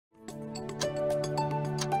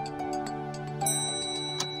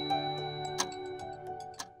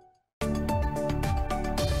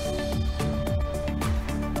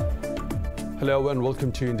Hello and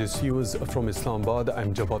welcome to Indus News from Islamabad.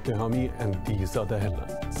 I'm Jawad Tehami and these are the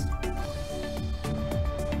headlines.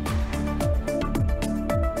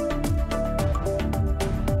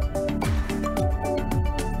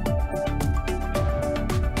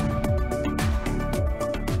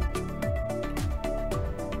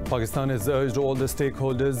 Pakistan has urged all the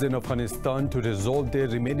stakeholders in Afghanistan to resolve their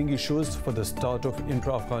remaining issues for the start of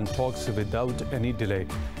intra-Afghan talks without any delay.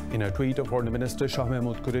 In a tweet, Foreign Minister Shah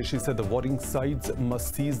Mahmood Qureshi said the warring sides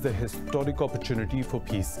must seize the historic opportunity for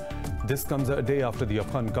peace. This comes a day after the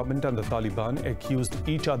Afghan government and the Taliban accused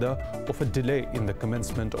each other of a delay in the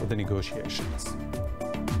commencement of the negotiations.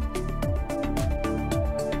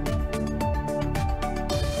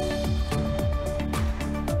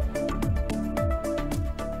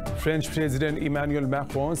 French President Emmanuel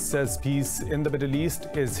Macron says peace in the Middle East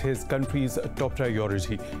is his country's top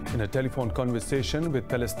priority. In a telephone conversation with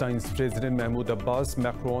Palestine's President Mahmoud Abbas,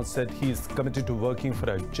 Macron said he is committed to working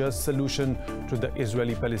for a just solution to the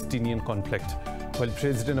Israeli-Palestinian conflict. While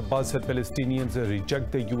President Abbas said Palestinians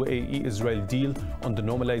reject the UAE-Israel deal on the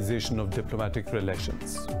normalization of diplomatic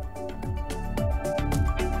relations.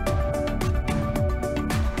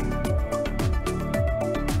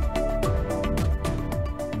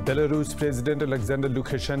 Belarus President Alexander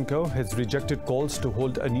Lukashenko has rejected calls to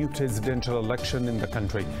hold a new presidential election in the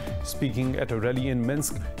country. Speaking at a rally in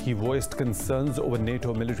Minsk, he voiced concerns over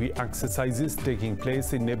NATO military exercises taking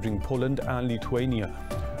place in neighboring Poland and Lithuania.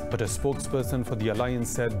 But a spokesperson for the alliance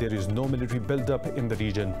said there is no military buildup in the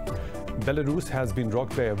region. Belarus has been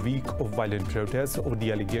rocked by a week of violent protests over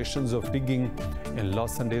the allegations of rigging in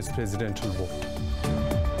last Sunday's presidential vote.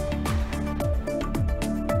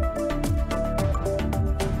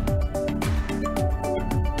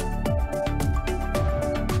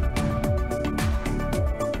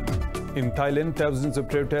 In Thailand, thousands of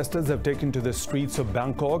protesters have taken to the streets of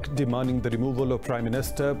Bangkok demanding the removal of Prime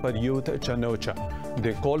Minister Prayut Chan-o-cha.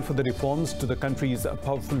 They call for the reforms to the country's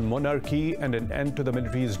powerful monarchy and an end to the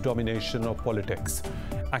military's domination of politics.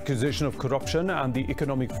 Accusation of corruption and the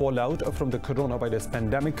economic fallout from the coronavirus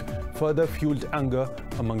pandemic further fueled anger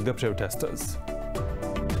among the protesters.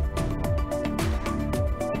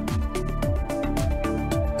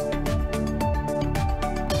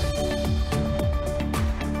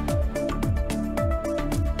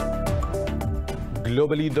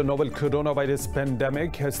 Globally, the novel coronavirus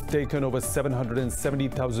pandemic has taken over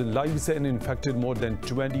 770,000 lives and infected more than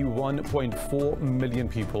 21.4 million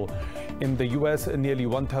people. In the US, nearly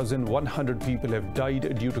 1,100 people have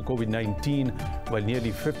died due to COVID-19, while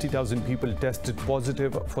nearly 50,000 people tested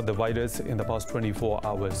positive for the virus in the past 24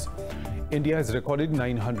 hours. India has recorded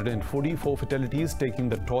 944 fatalities, taking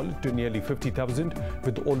the toll to nearly 50,000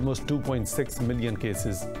 with almost 2.6 million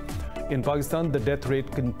cases. In Pakistan, the death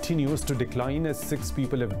rate continues to decline as 6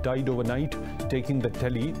 people have died overnight, taking the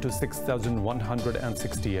tally to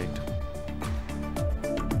 6,168.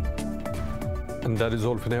 And that is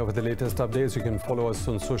all for now. For the latest updates, you can follow us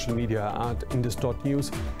on social media at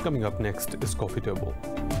Indus.News. Coming up next is Coffee Table.